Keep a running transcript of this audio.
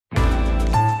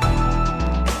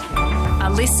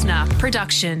listener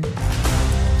production.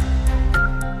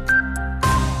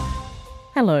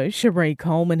 Hello, Cherie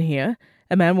Coleman here.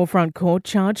 A man will front court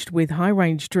charged with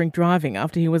high-range drink driving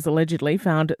after he was allegedly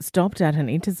found stopped at an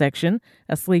intersection,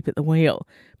 asleep at the wheel.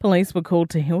 Police were called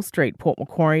to Hill Street, Port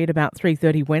Macquarie at about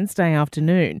 3:30 Wednesday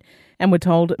afternoon and were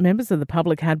told members of the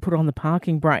public had put on the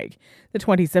parking brake. The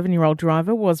 27-year-old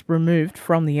driver was removed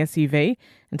from the SUV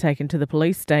and taken to the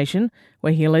police station,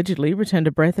 where he allegedly returned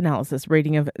a breath analysis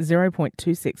reading of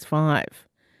 0.265.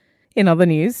 In other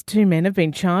news, 2 men have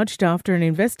been charged after an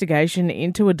investigation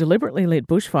into a deliberately lit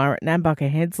bushfire at Nambucca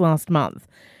Heads last month.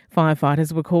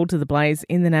 Firefighters were called to the blaze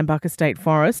in the Nambucca State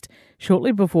Forest.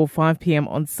 Shortly before 5 p.m.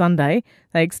 on Sunday,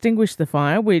 they extinguished the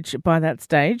fire, which by that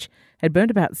stage had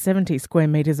burned about 70 square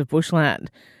metres of bushland.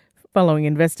 Following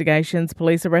investigations,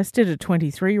 police arrested a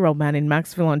 23-year-old man in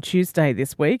Maxville on Tuesday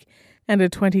this week and a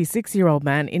 26-year-old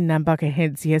man in Nambucca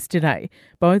Heads yesterday.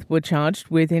 Both were charged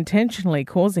with intentionally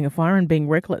causing a fire and being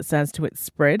reckless as to its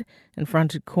spread and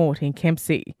fronted court in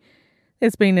Kempsey.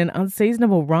 There's been an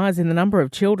unseasonable rise in the number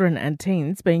of children and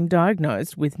teens being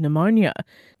diagnosed with pneumonia.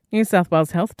 New South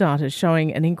Wales health data is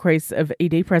showing an increase of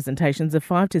ED presentations of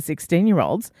 5 to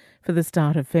 16-year-olds for the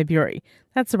start of February.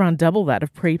 That's around double that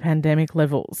of pre-pandemic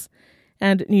levels.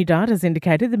 And new data has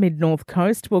indicated the mid-north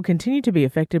coast will continue to be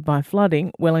affected by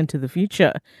flooding well into the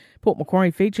future. Port Macquarie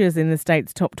features in the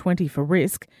state's top 20 for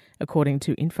risk, according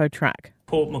to InfoTrack.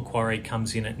 Port Macquarie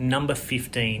comes in at number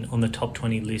 15 on the top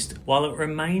 20 list. While it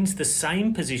remains the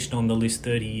same position on the list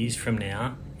 30 years from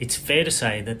now, it's fair to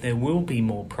say that there will be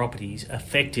more properties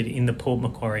affected in the Port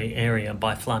Macquarie area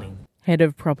by flooding. Head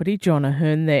of Property John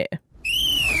Ahern there.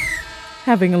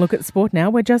 Having a look at sport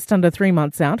now, we're just under 3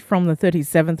 months out from the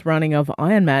 37th running of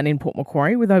Ironman in Port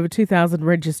Macquarie, with over 2,000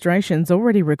 registrations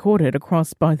already recorded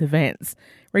across both events.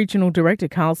 Regional Director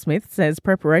Carl Smith says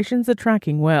preparations are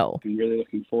tracking well. I'm really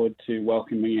looking forward to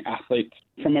welcoming athletes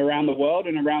from around the world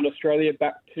and around Australia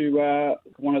back to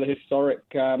one of the historic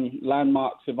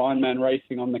landmarks of Ironman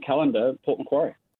racing on the calendar, Port Macquarie.